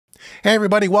Hey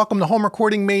everybody, welcome to Home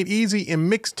Recording Made Easy and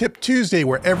Mix Tip Tuesday,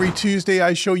 where every Tuesday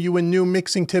I show you a new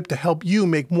mixing tip to help you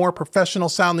make more professional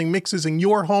sounding mixes in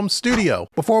your home studio.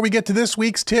 Before we get to this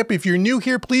week's tip, if you're new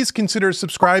here, please consider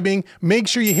subscribing. Make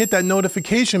sure you hit that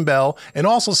notification bell and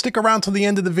also stick around till the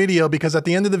end of the video, because at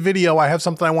the end of the video I have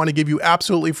something I want to give you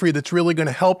absolutely free that's really going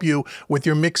to help you with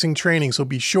your mixing training, so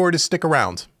be sure to stick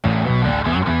around.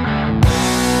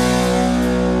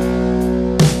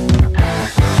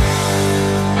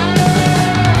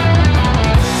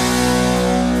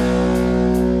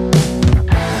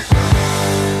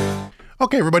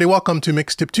 Okay, everybody, welcome to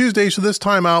Mix Tip Tuesday. So this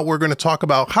time out, we're going to talk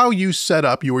about how you set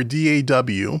up your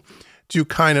DAW to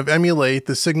kind of emulate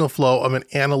the signal flow of an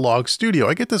analog studio.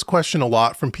 I get this question a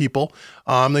lot from people.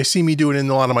 They see me do it in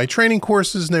a lot of my training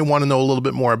courses and they want to know a little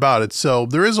bit more about it. So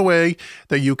there is a way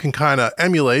that you can kind of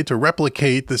emulate or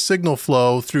replicate the signal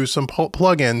flow through some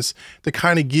plugins to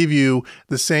kind of give you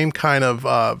the same kind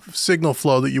of signal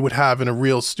flow that you would have in a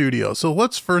real studio. So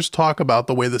let's first talk about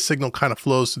the way the signal kind of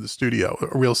flows to the studio,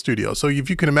 a real studio. So if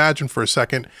you can imagine for a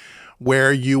second,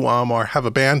 where you have a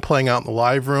band playing out in the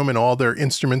live room and all their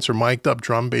instruments are mic'd up,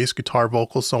 drum, bass, guitar,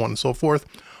 vocals, so on and so forth.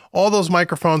 All those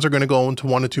microphones are going to go into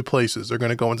one of two places. They're going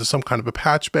to go into some kind of a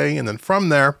patch bay, and then from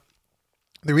there,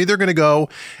 they're either going to go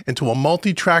into a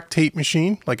multi-track tape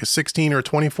machine, like a 16 or a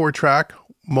 24 track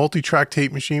multi-track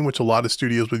tape machine, which a lot of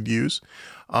studios would use.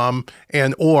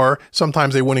 Or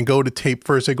sometimes they wouldn't go to tape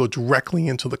first, they go directly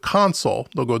into the console.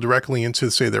 They'll go directly into,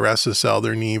 say, their SSL,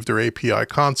 their Neve, their API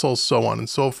consoles, so on and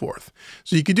so forth.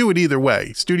 So you could do it either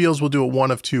way. Studios will do it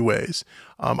one of two ways.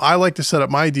 I like to set up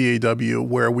my DAW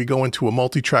where we go into a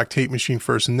multi-track tape machine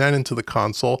first and then into the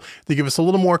console. They give us a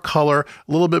little more color,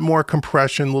 a little bit more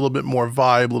compression, a little bit more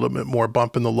vibe, a little bit more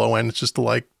bump in the low end. It's just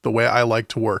the way I like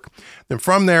to work. Then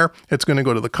from there, it's going to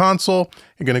go to the console.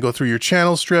 You're going to go through your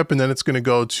channel strip, and then it's going to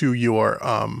go to your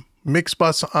mix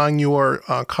bus on your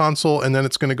console, and then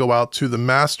it's going to go out to the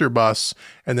master bus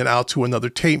and then out to another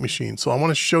tape machine. So I want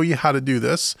to show you how to do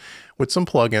this with some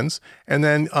plugins, and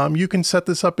then you can set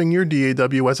this up in your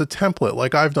DAW as a template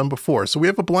like I've done before. So we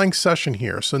have a blank session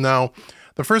here. So now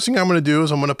the first thing I'm going to do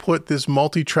is I'm going to put this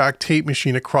multi-track tape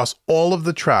machine across all of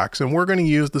the tracks, and we're going to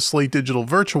use the Slate Digital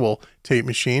Virtual tape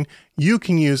machine. You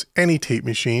can use any tape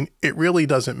machine. It really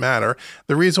doesn't matter.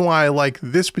 The reason why I like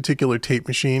this particular tape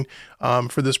machine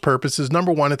for this purpose is,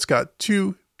 number one, it's got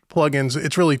two plugins.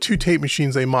 It's really two tape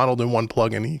machines they modeled in one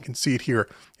plugin. You can see it here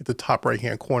at the top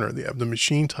right-hand corner. They have the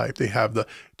machine type. They have the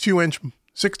 2-inch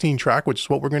 16 track, which is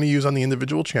what we're going to use on the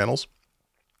individual channels.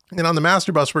 And on the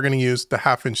master bus, we're going to use the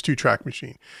 1/2-inch 2-track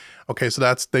machine. Okay,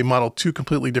 so they modeled two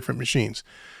completely different machines.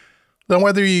 Then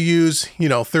whether you use,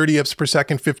 30 IPS per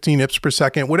second, 15 IPS per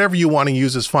second, whatever you want to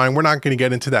use is fine. We're not going to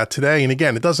get into that today. And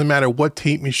again, it doesn't matter what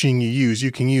tape machine you use.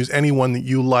 You can use any one that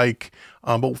you like.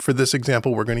 But for this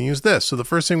example, we're going to use this. So the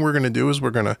first thing we're going to do is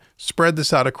we're going to spread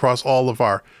this out across all of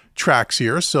our tracks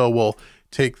here. So we'll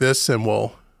take this and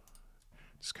we'll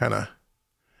just kind of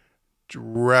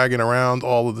drag it around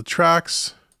all of the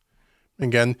tracks.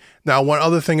 Again, now one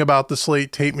other thing about the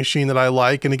Slate tape machine that I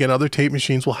like, and again, other tape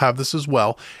machines will have this as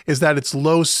well, is that it's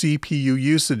low CPU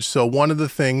usage. So one of the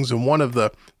things and one of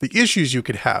the issues you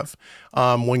could have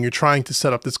when you're trying to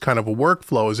set up this kind of a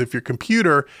workflow is if your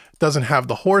computer doesn't have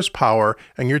the horsepower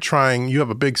and you have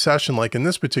a big session, like in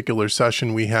this particular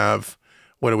session, we have,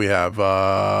 what do we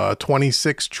have?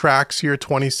 26 tracks here,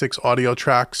 26 audio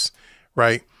tracks,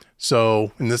 right?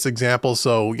 So in this example,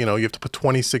 you have to put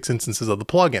 26 instances of the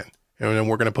plugin. And then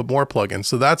we're going to put more plugins.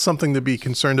 So that's something to be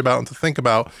concerned about and to think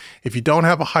about. If you don't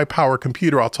have a high power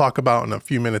computer, I'll talk about in a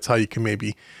few minutes how you can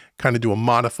maybe kind of do a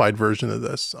modified version of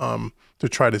this to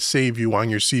try to save you on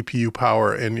your CPU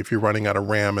power and if you're running out of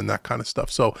RAM and that kind of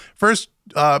stuff. So first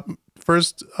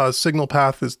signal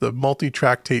path is the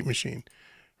multi-track tape machine,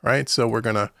 right? So we're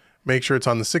going to make sure it's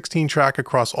on the 16 track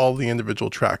across all the individual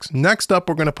tracks. Next up,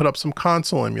 we're going to put up some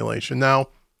console emulation. Now,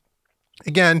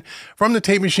 again, from the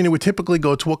tape machine, it would typically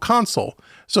go to a console.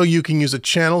 So you can use a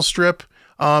channel strip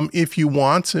if you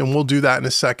want, and we'll do that in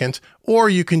a second. Or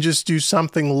you can just do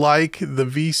something like the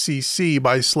VCC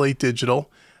by Slate Digital.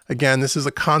 Again, this is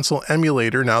a console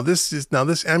emulator. Now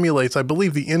this emulates, I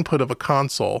believe, the input of a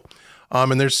console.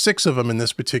 And there's 6 of them in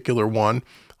this particular one.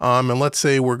 And let's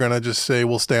say we're going to just say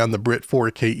we'll stay on the Brit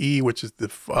 4KE, which is the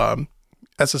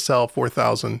SSL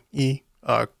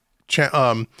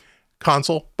 4000E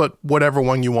console, but whatever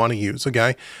one you want to use,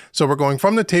 okay? So we're going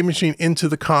from the tape machine into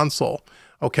the console,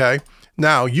 okay?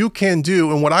 Now you can do,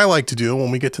 and what I like to do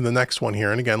when we get to the next one here,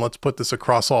 and again, let's put this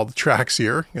across all the tracks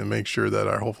here and make sure that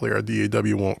hopefully our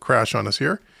DAW won't crash on us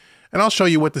here. And I'll show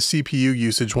you what the CPU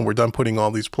usage when we're done putting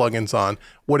all these plugins on,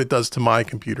 what it does to my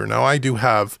computer. Now I do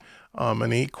have an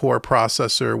 8-core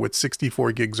processor with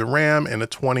 64 gigs of RAM and a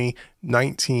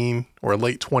 2019 or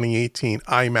late 2018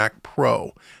 iMac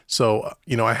Pro. So,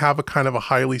 you know, I have a kind of a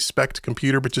highly spec'd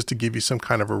computer, but just to give you some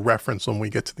kind of a reference when we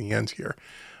get to the end here.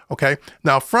 Okay,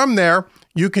 now from there,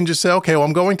 you can just say, okay, well,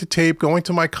 I'm going to tape, going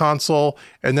to my console,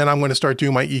 and then I'm going to start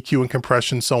doing my EQ and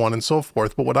compression, so on and so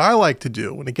forth. But what I like to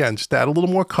do, and again, just add a little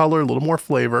more color, a little more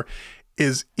flavor,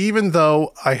 is even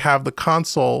though I have the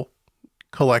console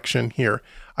collection here,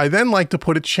 I then like to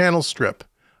put a channel strip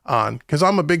on, because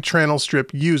I'm a big channel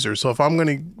strip user. So if I'm going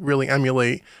to really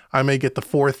emulate, I may get the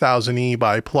 4000E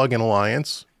by Plug-in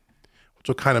Alliance, which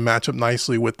will kind of match up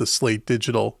nicely with the Slate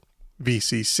Digital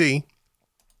VCC.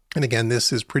 And again,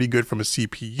 this is pretty good from a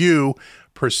CPU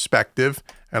perspective,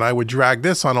 and I would drag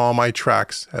this on all my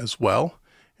tracks as well.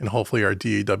 And hopefully our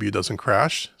DAW doesn't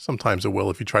crash. Sometimes it will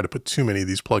if you try to put too many of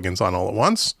these plugins on all at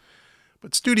once.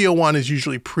 But Studio One is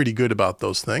usually pretty good about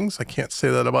those things. I can't say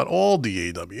that about all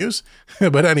DAWs,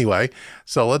 but anyway,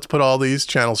 so let's put all these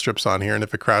channel strips on here, and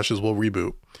if it crashes, we'll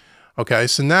reboot. Okay,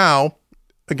 so now,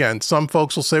 again, some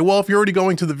folks will say, well, if you're already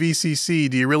going to the VCC,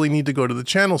 do you really need to go to the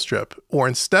channel strip? Or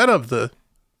instead of the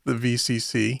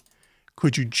VCC,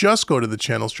 could you just go to the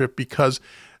channel strip, because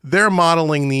they're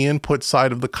modeling the input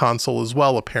side of the console as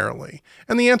well, apparently?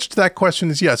 And the answer to that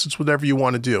question is yes, it's whatever you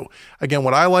want to do. Again,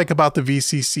 what I like about the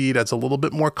VCC, that's a little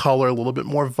bit more color, a little bit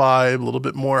more vibe, a little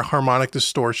bit more harmonic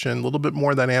distortion, a little bit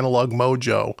more of that analog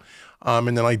mojo.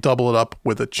 And then I double it up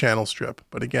with a channel strip.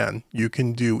 But again, you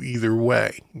can do either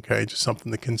way, okay? Just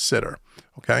something to consider,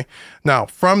 okay? Now,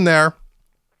 from there,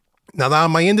 now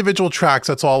on my individual tracks,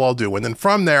 that's all I'll do. And then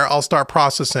from there, I'll start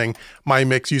processing my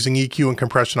mix using EQ and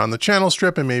compression on the channel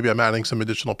strip, and maybe I'm adding some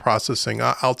additional processing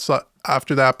outside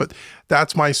after that, but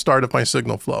that's my start of my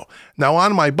signal flow. Now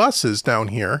on my buses down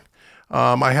here,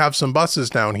 I have some buses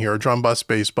down here, drum bus,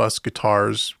 bass bus,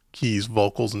 guitars, keys,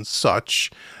 vocals, and such.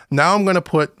 Now I'm gonna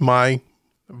put my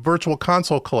virtual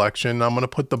console collection, I'm gonna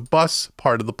put the bus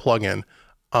part of the plugin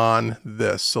on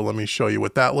this. So let me show you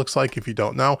what that looks like if you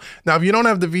don't know. Now, if you don't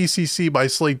have the VCC by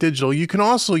Slate Digital, you can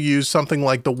also use something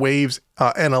like the Waves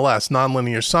NLS,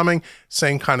 nonlinear summing,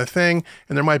 same kind of thing.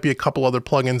 And there might be a couple other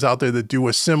plugins out there that do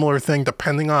a similar thing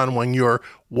depending on when you're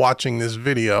watching this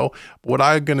video. What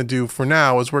I'm going to do for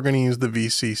now is we're going to use the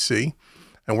VCC,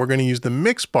 and we're going to use the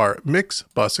mix bus, part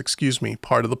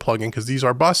of the plugin, because these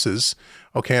are buses.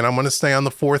 Okay, and I'm going to stay on the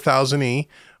 4000E.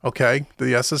 Okay, the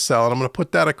SSL, and I'm going to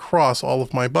put that across all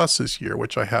of my buses here,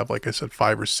 which I have, like I said,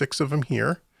 5 or 6 of them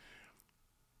here.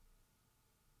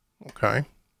 Okay.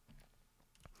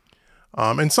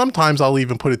 And sometimes I'll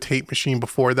even put a tape machine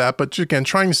before that, but again,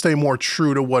 trying to stay more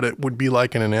true to what it would be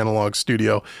like in an analog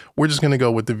studio, we're just going to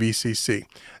go with the VCC.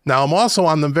 Now, I'm also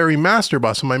on the very master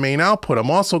bus, on my main output, I'm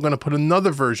also going to put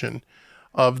another version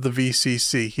of the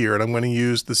VCC here, and I'm going to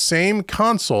use the same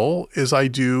console as I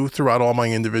do throughout all my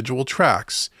individual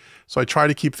tracks. So I try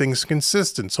to keep things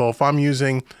consistent. So if I'm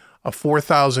using a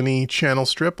 4000E channel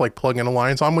strip like Plug-in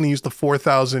Alliance, I'm going to use the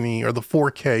 4000E or the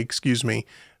 4K,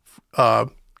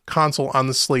 console on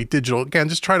the Slate Digital. Again,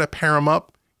 just try to pair them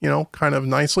up, you know, kind of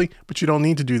nicely, but you don't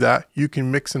need to do that. You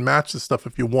can mix and match the stuff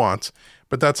if you want,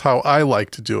 but that's how I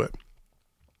like to do it.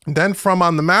 Then from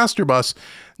on the master bus,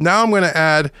 now I'm going to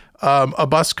add a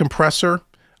bus compressor,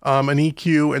 an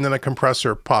EQ, and then a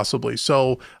compressor possibly.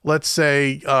 So let's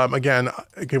say, again,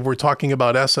 if we're talking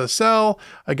about SSL,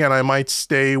 again, I might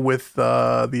stay with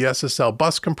the SSL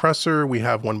bus compressor. We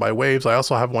have one by Waves. I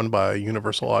also have one by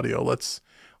Universal Audio. Let's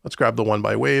grab the one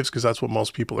by Waves, because that's what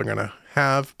most people are going to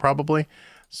have probably.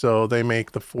 So they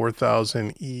make the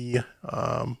 4000E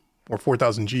or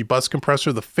 4000G bus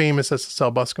compressor, the famous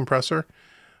SSL bus compressor.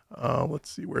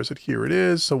 Let's see, where is it? Here it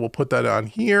is. So we'll put that on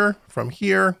here, from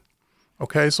here.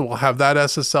 Okay, so we'll have that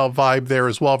SSL vibe there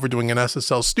as well if we're doing an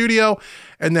SSL studio.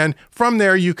 And then from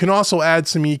there, you can also add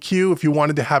some EQ. If you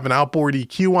wanted to have an outboard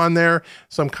EQ on there,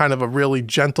 some kind of a really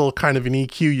gentle kind of an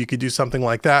EQ, you could do something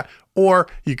like that. Or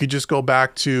you could just go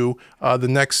back to the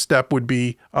next step would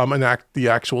be the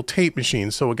actual tape machine.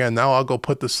 So again, now I'll go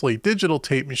put the Slate Digital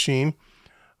tape machine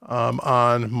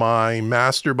on my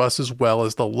master bus as well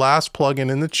as the last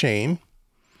plugin in the chain.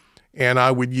 And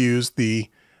I would use the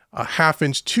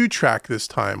 1/2" 2-track this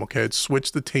time. Okay, I'd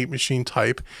switch the tape machine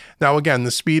type. Now again,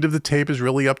 the speed of the tape is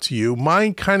really up to you.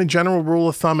 My kind of general rule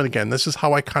of thumb, and again, this is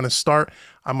how I kind of start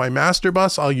on my master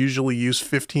bus, I'll usually use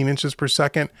 15 inches per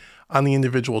second. On the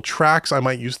individual tracks, I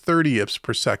might use 30 IPS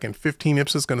per second. 15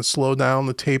 IPS is going to slow down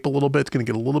the tape a little bit. It's going to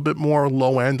get a little bit more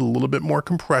low end, a little bit more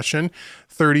compression.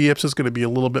 30 IPS is going to be a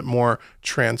little bit more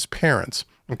transparent.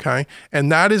 Okay,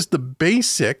 and that is the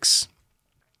basics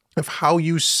of how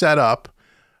you set up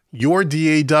your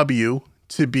DAW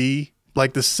to be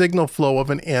like the signal flow of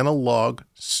an analog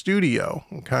studio,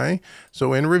 okay?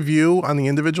 So in review on the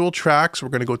individual tracks, we're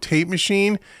gonna go tape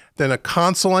machine, then a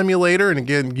console emulator, and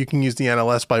again, you can use the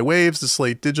NLS by Waves, the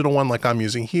Slate digital one like I'm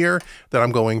using here. Then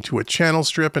I'm going to a channel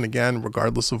strip, and again,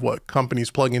 regardless of what company's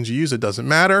plugins you use, it doesn't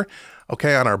matter.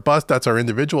 Okay, on our bus, that's our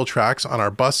individual tracks. On our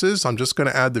buses, I'm just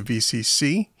gonna add the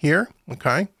VCC here,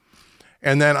 okay?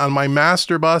 And then on my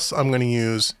master bus, I'm gonna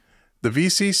use the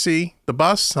VCC, the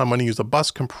bus, I'm gonna use the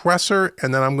bus compressor,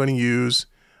 and then I'm gonna use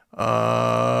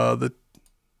a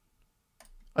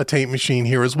tape machine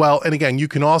here as well. And again, you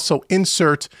can also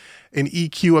insert an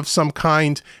EQ of some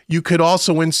kind. You could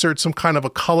also insert some kind of a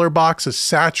color box, a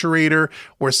saturator,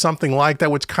 or something like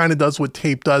that, which kind of does what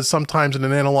tape does. Sometimes in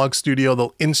an analog studio,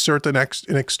 they'll insert an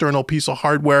external piece of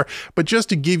hardware, but just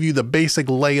to give you the basic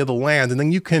lay of the land. And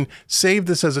then you can save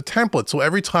this as a template. So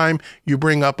every time you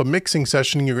bring up a mixing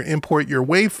session and you're going to import your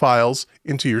WAV files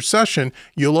into your session,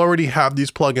 you'll already have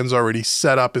these plugins already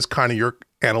set up as kind of your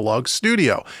analog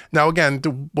studio. Now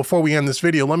again, before we end this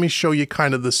video, let me show you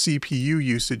kind of the CPU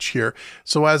usage here.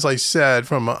 So as I said,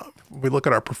 we look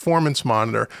at our performance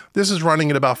monitor, this is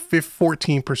running at about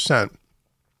 14%.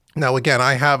 Now again,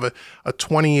 I have a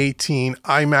 2018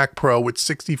 iMac Pro with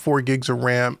 64 gigs of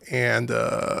RAM and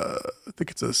I think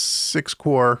it's a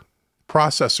 6-core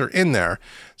processor in there.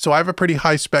 So I have a pretty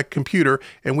high spec computer,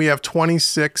 and we have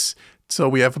 26. So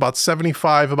we have about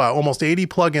 75, about almost 80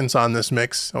 plugins on this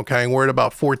mix, okay? And we're at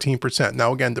about 14%.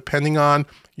 Now again, depending on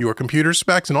your computer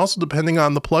specs and also depending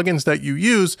on the plugins that you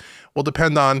use, will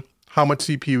depend on how much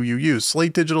CPU you use.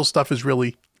 Slate Digital stuff is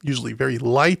really usually very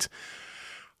light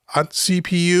on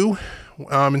CPU,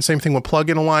 and same thing with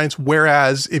plugin alliance.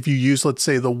 Whereas if you use, let's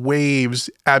say, the Waves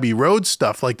Abbey Road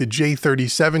stuff, like the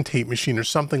J37 tape machine or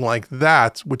something like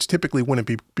that, which typically wouldn't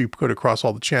be put across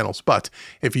all the channels. But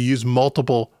if you use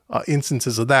multiple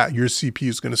instances of that, your CPU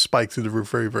is going to spike through the roof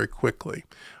very, very quickly.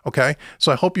 Okay,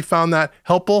 so I hope you found that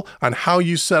helpful on how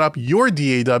you set up your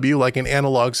DAW like an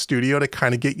analog studio to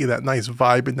kind of get you that nice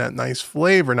vibe and that nice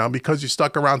flavor. Now, because you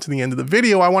stuck around to the end of the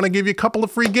video, I want to give you a couple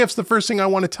of free gifts. The first thing I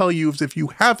want to tell you is if you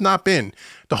have not been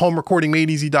to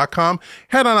homerecordingmadeeasy.com,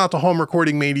 head on out to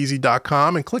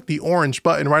homerecordingmadeeasy.com and click the orange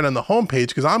button right on the homepage,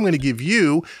 because I'm going to give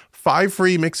you 5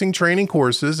 free mixing training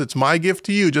courses. It's my gift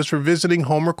to you just for visiting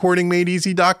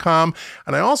homerecordingmadeeasy.com.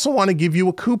 And I also want to give you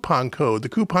a coupon code. The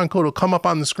coupon code will come up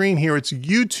on the screen here. It's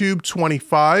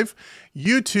YouTube25.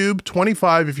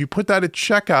 YouTube25. If you put that at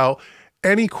checkout,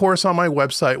 any course on my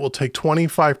website will take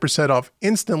 25% off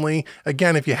instantly.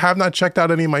 Again, if you have not checked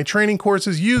out any of my training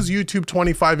courses, use YouTube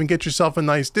 25 and get yourself a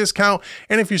nice discount.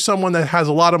 And if you're someone that has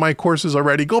a lot of my courses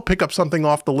already, go pick up something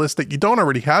off the list that you don't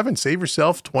already have and save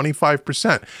yourself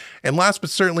 25%. And last but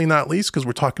certainly not least, because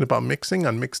we're talking about mixing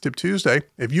on Mix Tip Tuesday,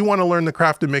 if you want to learn the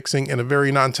craft of mixing in a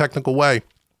very non-technical way,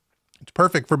 it's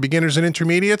perfect for beginners and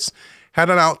intermediates. Head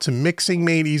on out to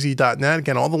mixingmadeeasy.net.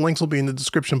 Again, all the links will be in the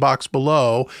description box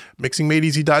below.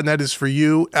 Mixingmadeeasy.net is for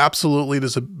you. Absolutely.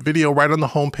 There's a video right on the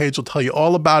homepage. It'll tell you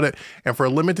all about it. And for a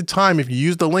limited time, if you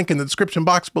use the link in the description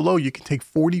box below, you can take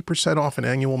 40% off an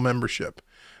annual membership.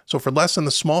 So for less than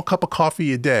a small cup of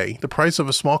coffee a day, the price of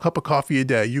a small cup of coffee a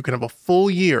day, you can have a full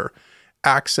year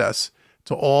access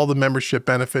to all the membership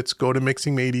benefits. Go to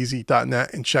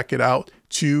mixingmadeeasy.net and check it out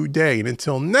today. And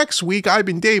until next week, I've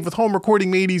been Dave with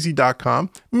homerecordingmadeeasy.com,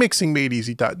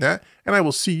 mixingmadeeasy.net, and I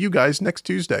will see you guys next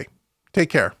Tuesday. Take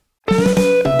care.